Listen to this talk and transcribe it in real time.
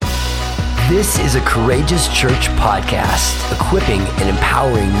This is a Courageous Church podcast, equipping and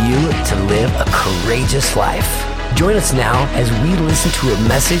empowering you to live a courageous life. Join us now as we listen to a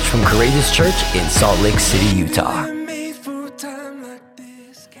message from Courageous Church in Salt Lake City, Utah.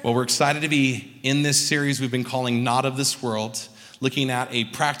 Well, we're excited to be in this series we've been calling Not of This World, looking at a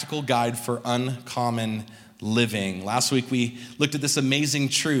practical guide for uncommon living. Last week, we looked at this amazing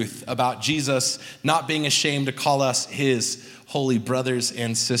truth about Jesus not being ashamed to call us his holy brothers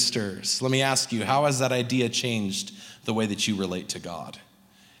and sisters. Let me ask you, how has that idea changed the way that you relate to God?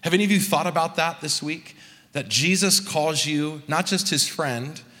 Have any of you thought about that this week? That Jesus calls you not just his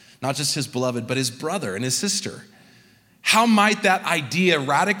friend, not just his beloved, but his brother and his sister. How might that idea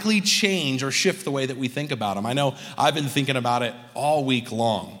radically change or shift the way that we think about him? I know I've been thinking about it all week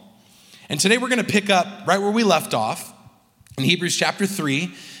long. And today we're going to pick up right where we left off in Hebrews chapter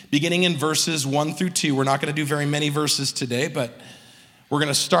 3, beginning in verses 1 through 2. We're not going to do very many verses today, but we're going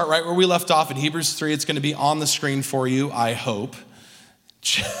to start right where we left off in Hebrews 3. It's going to be on the screen for you, I hope.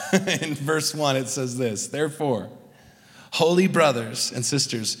 In verse 1, it says this: "Therefore, holy brothers and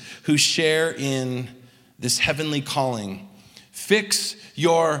sisters who share in this heavenly calling, fix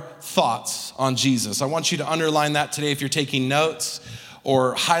your thoughts on Jesus." I want you to underline that today if you're taking notes,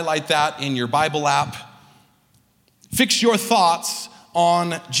 or highlight that in your Bible app. Fix your thoughts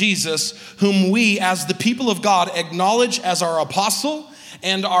on Jesus, whom we as the people of God acknowledge as our apostle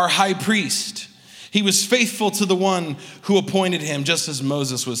and our high priest. He was faithful to the one who appointed him, just as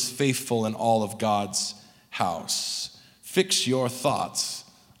Moses was faithful in all of God's house. Fix your thoughts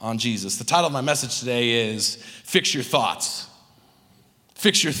on Jesus. The title of my message today is Fix Your Thoughts.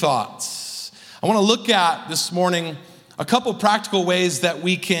 Fix your thoughts. I want to look at this morning a couple practical ways that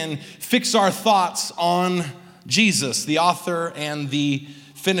we can fix our thoughts on Jesus, the author and the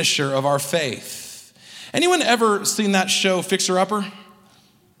finisher of our faith. Anyone ever seen that show, Fixer Upper?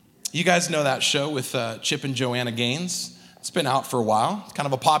 You guys know that show with Chip and Joanna Gaines. It's been out for a while. It's kind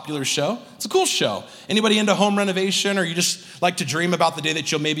of a popular show. It's a cool show. Anybody into home renovation, or you just like to dream about the day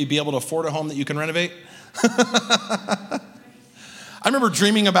that you'll maybe be able to afford a home that you can renovate? I remember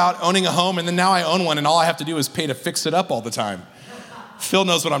dreaming about owning a home, and then now I own one, and all I have to do is pay to fix it up all the time. Phil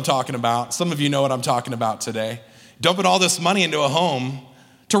knows what I'm talking about. Some of you know what I'm talking about today. Dumping all this money into a home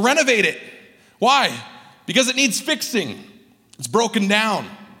to renovate it. Why? Because it needs fixing. It's broken down.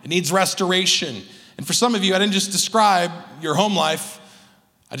 It needs restoration. And for some of you, I didn't just describe your home life,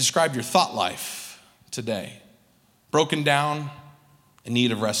 I described your thought life today. Broken down, in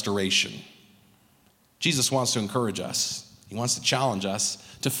need of restoration. Jesus wants to encourage us. He wants to challenge us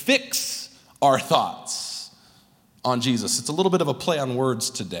to fix our thoughts on Jesus. It's a little bit of a play on words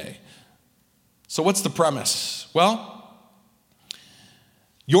today. So what's the premise? Well,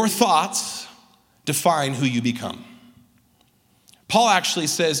 your thoughts define who you become. Paul actually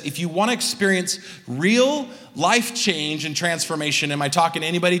says, if you want to experience real life change and transformation, am I talking to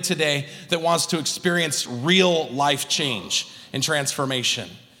anybody today that wants to experience real life change and transformation?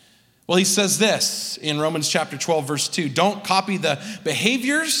 Well, he says this in Romans chapter 12, verse 2, "Don't copy the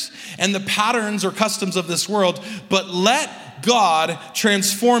behaviors and the patterns or customs of this world, but let God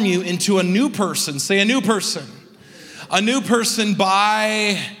transform you into a new person." Say a new person. A new person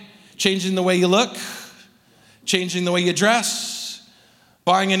by changing the way you look, changing the way you dress,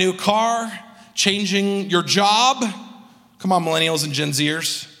 buying a new car, changing your job. Come on, millennials and Gen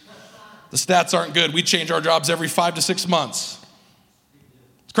Zers. The stats aren't good. We change our jobs every 5 to 6 months.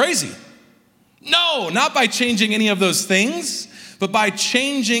 It's crazy. No, not by changing any of those things, but by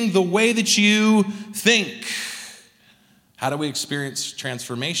changing the way that you think. How do we experience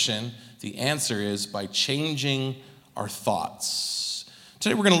transformation? The answer is by changing our thoughts.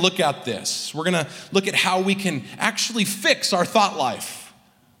 Today we're going to look at this. We're going to look at how we can actually fix our thought life.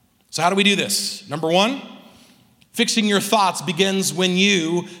 So how do we do this? Number one, fixing your thoughts begins when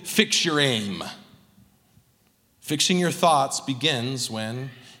you fix your aim. Fixing your thoughts begins when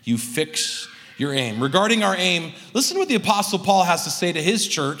you fix your aim. Regarding our aim, listen to what the Apostle Paul has to say to his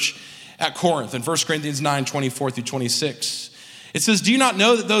church at Corinth in 1 Corinthians 9, 24 through 26. It says, "Do you not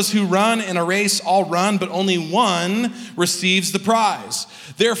know that those who run in a race all run, but only one receives the prize?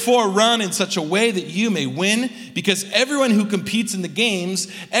 Therefore, run in such a way that you may win, because everyone who competes in the games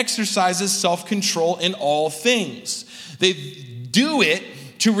exercises self-control in all things. They do it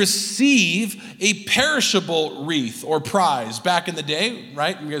to receive a perishable wreath or prize." Back in the day,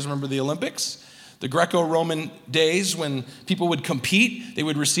 right? You guys remember the Olympics? The Greco-Roman days when people would compete, they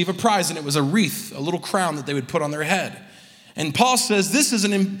would receive a prize, and it was a wreath, a little crown that they would put on their head. And Paul says this is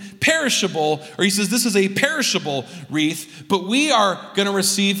he says this is a perishable wreath, but we are going to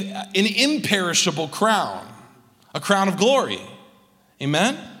receive an imperishable crown, a crown of glory.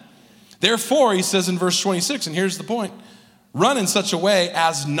 Amen? Therefore, he says in verse 26, and here's the point, run in such a way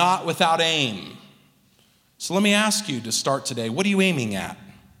as not without aim. So let me ask you to start today, what are you aiming at?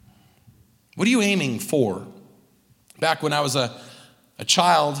 What are you aiming for? Back when I was a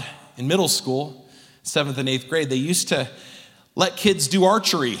child in middle school, 7th and 8th grade, they used to let kids do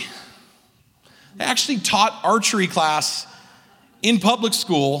archery. They actually taught archery class in public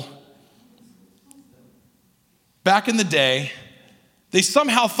school back in the day. They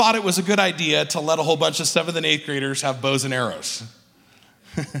somehow thought it was a good idea to let a whole bunch of 7th and 8th graders have bows and arrows.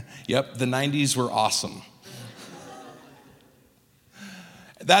 Yep, the 90s were awesome.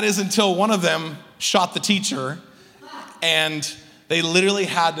 That is until one of them shot the teacher and they literally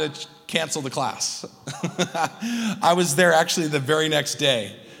had to cancel the class. I was there actually the very next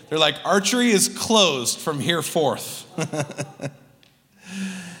day. They're like, archery is closed from here forth.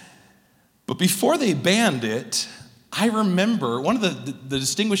 But before they banned it, I remember, one of the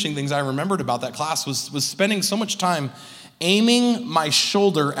distinguishing things I remembered about that class was spending so much time aiming my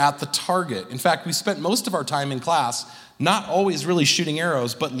shoulder at the target. In fact, we spent most of our time in class not always really shooting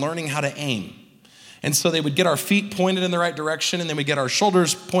arrows, but learning how to aim. And so they would get our feet pointed in the right direction, and then we get our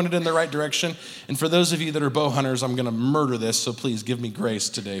shoulders pointed in the right direction. And for those of you that are bow hunters, I'm going to murder this, so please give me grace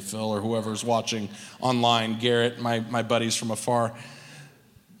today, Phil, or whoever's watching online, Garrett, my buddies from afar.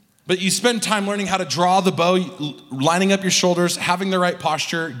 But you spend time learning how to draw the bow, lining up your shoulders, having the right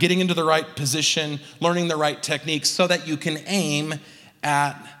posture, getting into the right position, learning the right techniques so that you can aim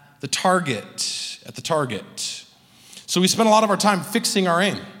at the target, So we spend a lot of our time fixing our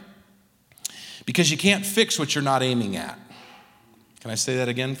aim because you can't fix what you're not aiming at. Can I say that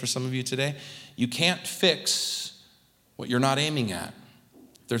again for some of you today? You can't fix what you're not aiming at.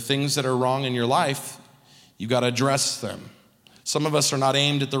 If there are things that are wrong in your life, you got to address them. Some of us are not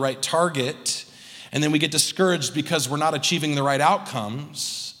aimed at the right target, and then we get discouraged because we're not achieving the right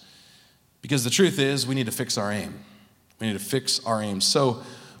outcomes, because the truth is we need to fix our aim. We need to fix our aim. So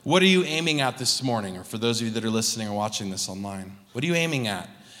what are you aiming at this morning? Or for those of you that are listening or watching this online, what are you aiming at?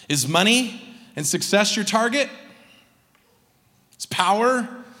 Is money and success your target? Is power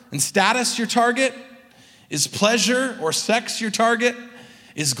and status your target? Is pleasure or sex your target?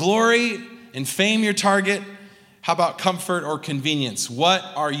 Is glory and fame your target? How about comfort or convenience? What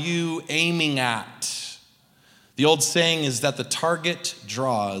are you aiming at? The old saying is that the target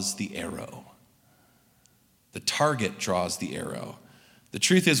draws the arrow. The target draws the arrow. The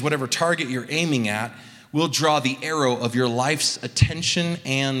truth is, whatever target you're aiming at will draw the arrow of your life's attention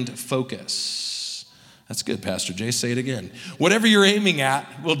and focus. That's good, Pastor Jay. Say it again. Whatever you're aiming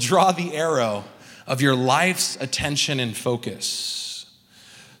at will draw the arrow of your life's attention and focus.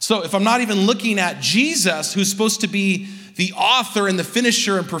 So if I'm not even looking at Jesus, who's supposed to be the author and the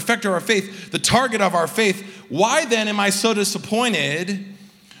finisher and perfecter of our faith, the target of our faith, why then am I so disappointed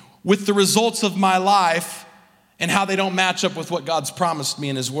with the results of my life and how they don't match up with what God's promised me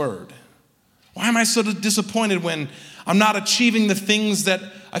in his word? Why am I so disappointed when I'm not achieving the things that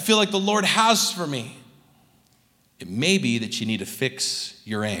I feel like the Lord has for me? It may be that you need to fix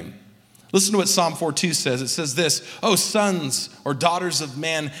your aim. Listen to what Psalm 4:2 says. It says this, "Oh, sons or daughters of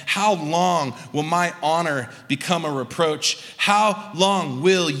man, how long will my honor become a reproach? How long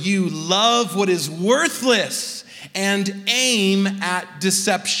will you love what is worthless and aim at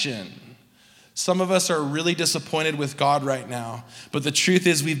deception?" Some of us are really disappointed with God right now, but the truth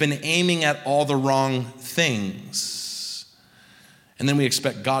is we've been aiming at all the wrong things. And then we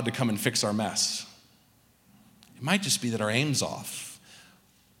expect God to come and fix our mess. It might just be that our aim's off.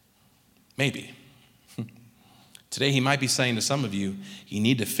 Maybe. Today he might be saying to some of you, you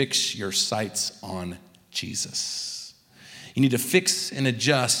need to fix your sights on Jesus. You need to fix and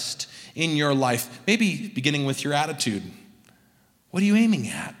adjust in your life, maybe beginning with your attitude. What are you aiming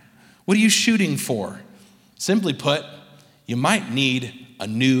at? What are you shooting for? Simply put, you might need a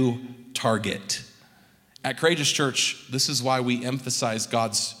new target. At Courageous Church, this is why we emphasize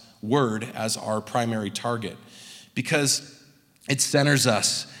God's word as our primary target, because it centers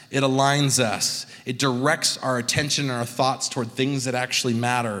us, it aligns us, it directs our attention and our thoughts toward things that actually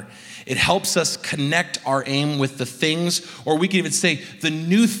matter. It helps us connect our aim with the things, or we can even say the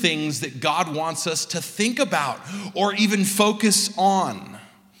new things that God wants us to think about or even focus on.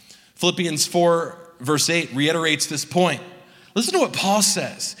 Philippians 4, verse 8 reiterates this point. Listen to what Paul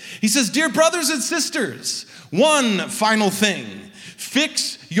says. He says, "Dear brothers and sisters, one final thing,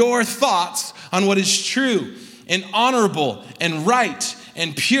 fix your thoughts on what is true and honorable and right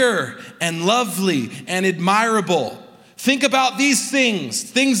and pure and lovely and admirable. Think about these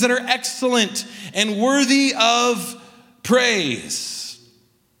things that are excellent and worthy of praise."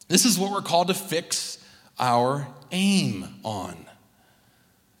 This is what we're called to fix our aim on.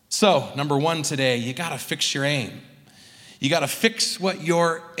 So, number one today, you got to fix your aim. You got to fix what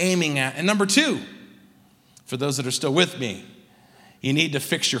you're aiming at. And number two, for those that are still with me, you need to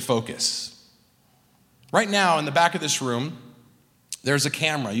fix your focus. Right now, in the back of this room, there's a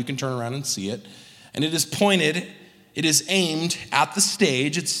camera. You can turn around and see it. And it is pointed, it is aimed at the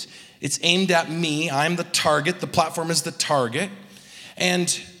stage. It's aimed at me. I'm the target. The platform is the target. And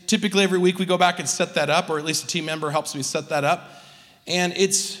typically every week we go back and set that up, or at least a team member helps me set that up. And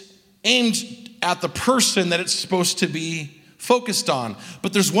it's aimed at the person that it's supposed to be focused on.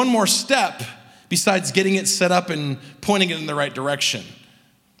 But there's one more step besides getting it set up and pointing it in the right direction.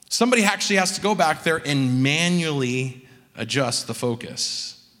 Somebody actually has to go back there and manually adjust the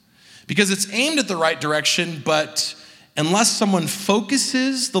focus. Because it's aimed at the right direction, but unless someone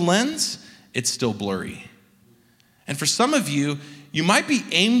focuses the lens, it's still blurry. And for some of you, you might be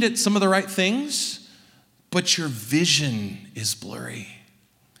aimed at some of the right things, but your vision is blurry.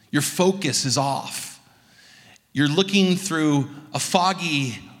 Your focus is off. You're looking through a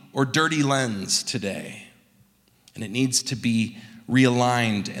foggy or dirty lens today, and it needs to be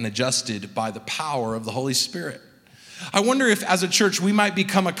realigned and adjusted by the power of the Holy Spirit. I wonder if as a church we might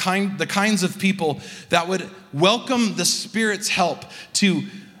become the kinds of people that would welcome the Spirit's help to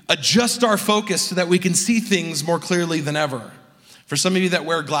adjust our focus so that we can see things more clearly than ever. For some of you that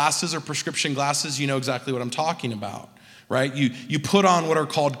wear glasses or prescription glasses, you know exactly what I'm talking about, right? You put on what are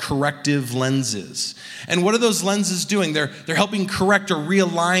called corrective lenses. And what are those lenses doing? They're helping correct or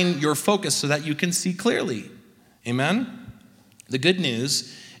realign your focus so that you can see clearly. Amen? The good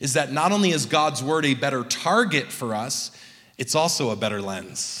news is that not only is God's word a better target for us, it's also a better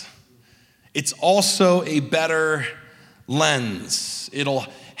lens. It's also a better lens. It'll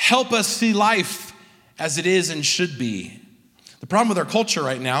help us see life as it is and should be. The problem with our culture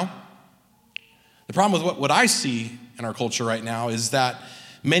right now, the problem with what I see in our culture right now is that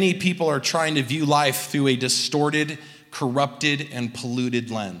many people are trying to view life through a distorted, corrupted, and polluted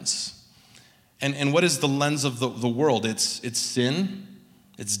lens. And what is the lens of the world? It's sin,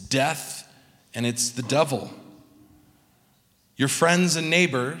 it's death, and it's the devil. Your friends and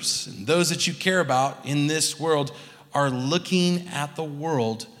neighbors, and those that you care about in this world, are looking at the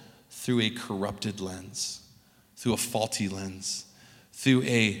world through a corrupted lens, through a faulty lens, through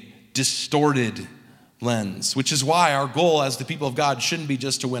a distorted lens, which is why our goal as the people of God shouldn't be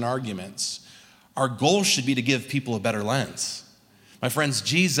just to win arguments. Our goal should be to give people a better lens. My friends,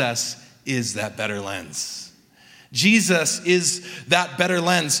 Jesus is that better lens. Jesus is that better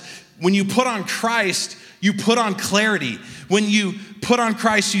lens. When you put on Christ, you put on clarity. When you put on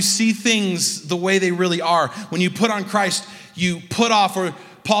Christ, you see things the way they really are. When you put on Christ, you put off, or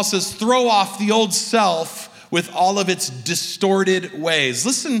Paul says, throw off the old self with all of its distorted ways.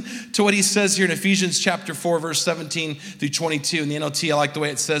 Listen to what he says here in Ephesians chapter 4, verse 17 through 22. In the NLT, I like the way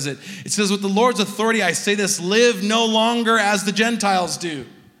it says it. It says, with the Lord's authority, I say this, live no longer as the Gentiles do.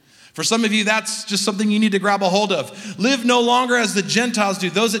 For some of you, that's just something you need to grab a hold of. Live no longer as the Gentiles do,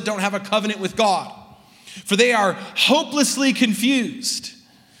 those that don't have a covenant with God. For they are hopelessly confused.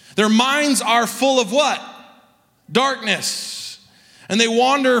 Their minds are full of what? Darkness. And they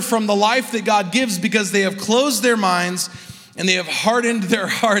wander from the life that God gives because they have closed their minds and they have hardened their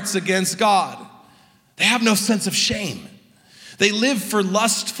hearts against God. They have no sense of shame. They live for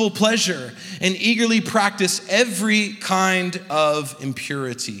lustful pleasure and eagerly practice every kind of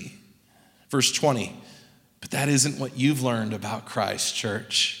impurity. Verse 20, but that isn't what you've learned about Christ,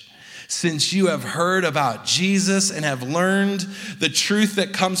 church. Since you have heard about Jesus and have learned the truth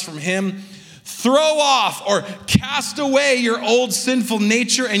that comes from him, throw off or cast away your old sinful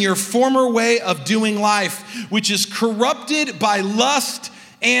nature and your former way of doing life, which is corrupted by lust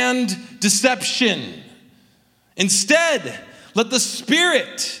and deception. Instead, let the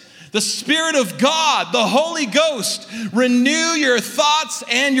Spirit of God, the Holy Ghost, renew your thoughts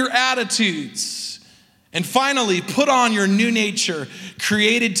and your attitudes. And finally, put on your new nature,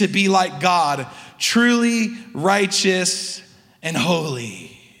 created to be like God, truly righteous and holy.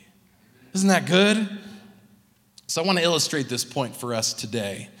 Isn't that good? So I want to illustrate this point for us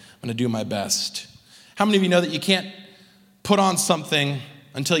today. I'm going to do my best. How many of you know that you can't put on something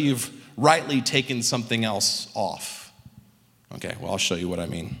until you've rightly taken something else off? Okay, well, I'll show you what I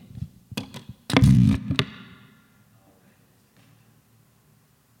mean.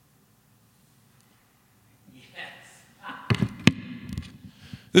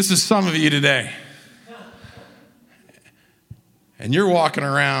 This is some of you today. And you're walking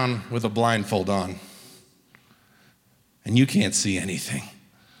around with a blindfold on. And you can't see anything.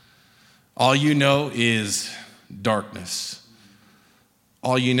 All you know is darkness.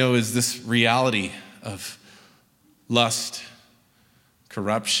 All you know is this reality of lust,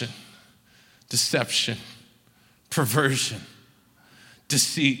 corruption, deception, perversion,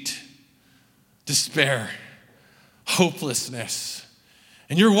 deceit, despair, hopelessness.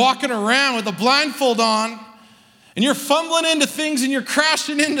 And you're walking around with a blindfold on, and you're fumbling into things, and you're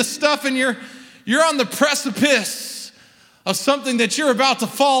crashing into stuff, and you're on the precipice of something that you're about to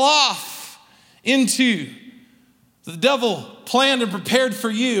fall off into. The devil planned and prepared for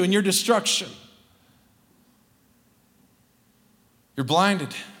you and your destruction. You're blinded.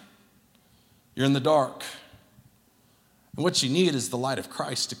 You're in the dark. And what you need is the light of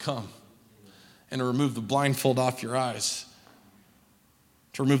Christ to come and to remove the blindfold off your eyes,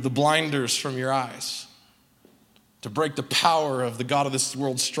 to remove the blinders from your eyes, to break the power of the God of this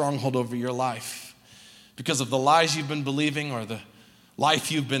world stronghold over your life because of the lies you've been believing or the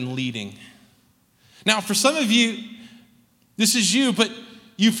life you've been leading. Now, for some of you, this is you, but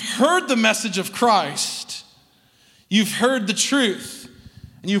you've heard the message of Christ. You've heard the truth,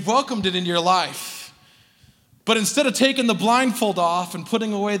 and you've welcomed it into your life. But instead of taking the blindfold off and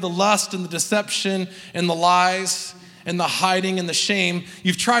putting away the lust and the deception and the lies and the hiding and the shame,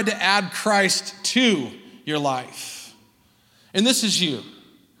 you've tried to add Christ to your life. And this is you.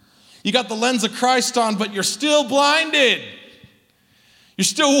 You got the lens of Christ on, but you're still blinded. You're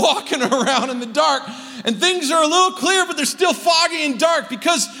still walking around in the dark, and things are a little clear, but they're still foggy and dark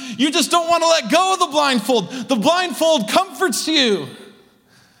because you just don't want to let go of the blindfold. The blindfold comforts you.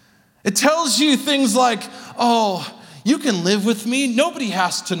 It tells you things like, oh, you can live with me. Nobody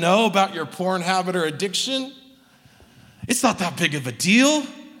has to know about your porn habit or addiction. It's not that big of a deal.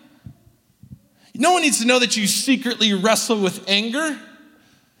 No one needs to know that you secretly wrestle with anger.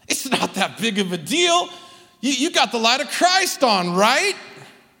 It's not that big of a deal. You got the light of Christ on, right?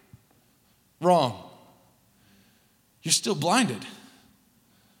 Wrong. You're still blinded.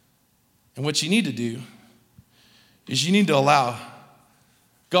 And what you need to do is you need to allow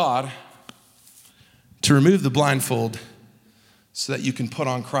God to remove the blindfold so that you can put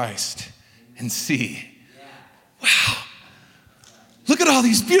on Christ and see. Wow, look at all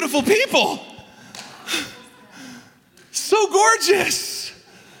these beautiful people. So gorgeous.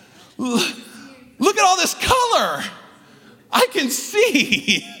 Look at all this color. I can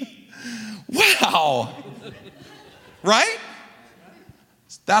see. Wow. Right?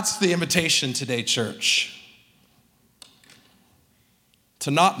 That's the invitation today, church.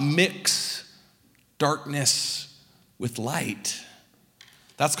 To not mix darkness with light.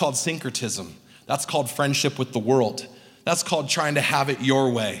 That's called syncretism. That's called friendship with the world. That's called trying to have it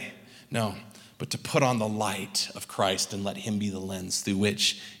your way. No, but to put on the light of Christ and let him be the lens through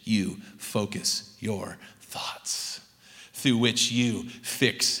which you focus your thoughts, through which you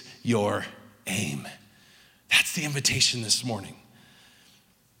fix your aim. That's the invitation this morning.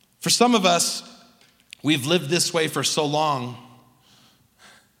 For some of us, we've lived this way for so long.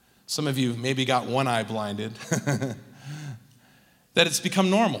 Some of you maybe got one eye blinded, that it's become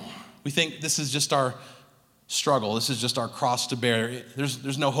normal. We think this is just our struggle. This is just our cross to bear.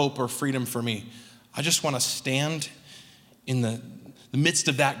 There's no hope or freedom for me. I just want to stand in the midst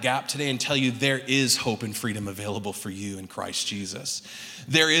of that gap today and tell you there is hope and freedom available for you in Christ Jesus.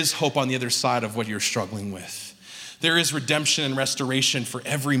 There is hope on the other side of what you're struggling with. There is redemption and restoration for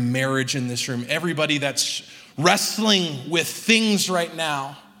every marriage in this room. Everybody that's wrestling with things right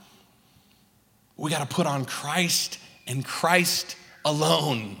now. We got to put on Christ and Christ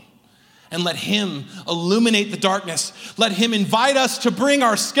alone. And let him illuminate the darkness. Let him invite us to bring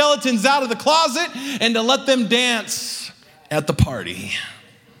our skeletons out of the closet and to let them dance at the party.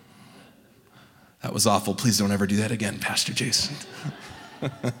 That was awful. Please don't ever do that again, Pastor Jason.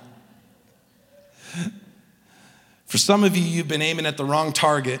 For some of you, you've been aiming at the wrong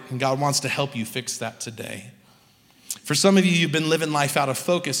target, and God wants to help you fix that today. For some of you, you've been living life out of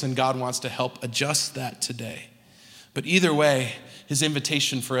focus, and God wants to help adjust that today. But either way, his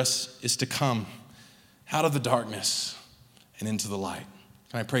invitation for us is to come out of the darkness and into the light.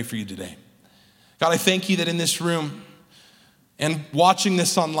 Can I pray for you today? God, I thank you that in this room and watching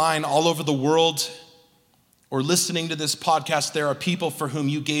this online all over the world or listening to this podcast, there are people for whom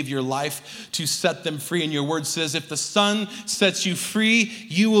you gave your life to set them free. And your word says, if the Son sets you free,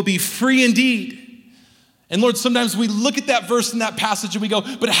 you will be free indeed. And Lord, sometimes we look at that verse and that passage and we go,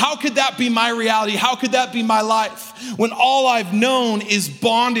 but how could that be my reality? How could that be my life? When all I've known is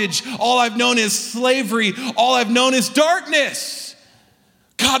bondage, all I've known is slavery, all I've known is darkness.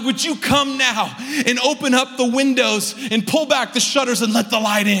 God, would you come now and open up the windows and pull back the shutters and let the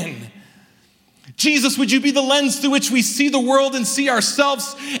light in? Jesus, would you be the lens through which we see the world and see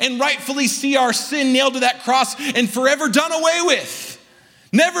ourselves and rightfully see our sin nailed to that cross and forever done away with,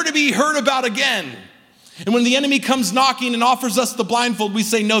 never to be heard about again. And when the enemy comes knocking and offers us the blindfold, we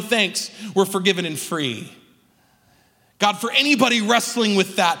say, no thanks, we're forgiven and free. God, for anybody wrestling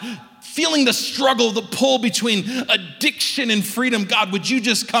with that, feeling the struggle, the pull between addiction and freedom, God, would you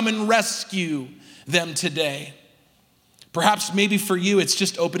just come and rescue them today? Perhaps maybe for you, it's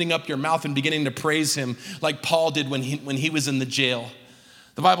just opening up your mouth and beginning to praise him like Paul did when he was in the jail.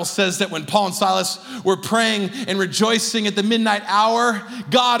 The Bible says that when Paul and Silas were praying and rejoicing at the midnight hour,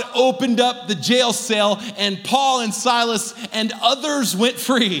 God opened up the jail cell and Paul and Silas and others went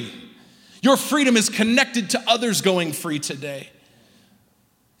free. Your freedom is connected to others going free today.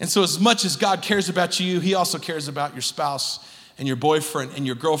 And so as much as God cares about you, he also cares about your spouse and your boyfriend and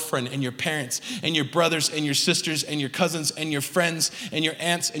your girlfriend and your parents and your brothers and your sisters and your cousins and your friends and your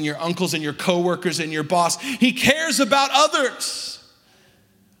aunts and your uncles and your coworkers and your boss. He cares about others.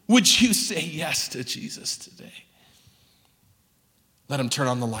 Would you say yes to Jesus today? Let him turn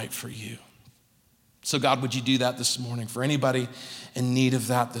on the light for you. So God, would you do that this morning for anybody in need of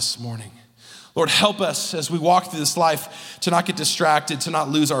that this morning? Lord, help us as we walk through this life to not get distracted, to not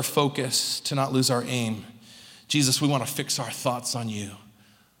lose our focus, to not lose our aim. Jesus, we want to fix our thoughts on you,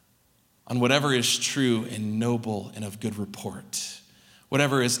 on whatever is true and noble and of good report,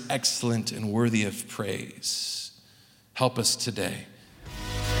 whatever is excellent and worthy of praise. Help us today.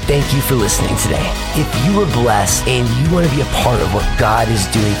 Thank you for listening today. If you were blessed and you want to be a part of what God is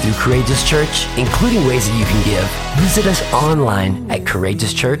doing through Courageous Church, including ways that you can give, visit us online at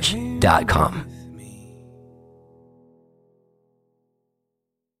courageouschurch.com.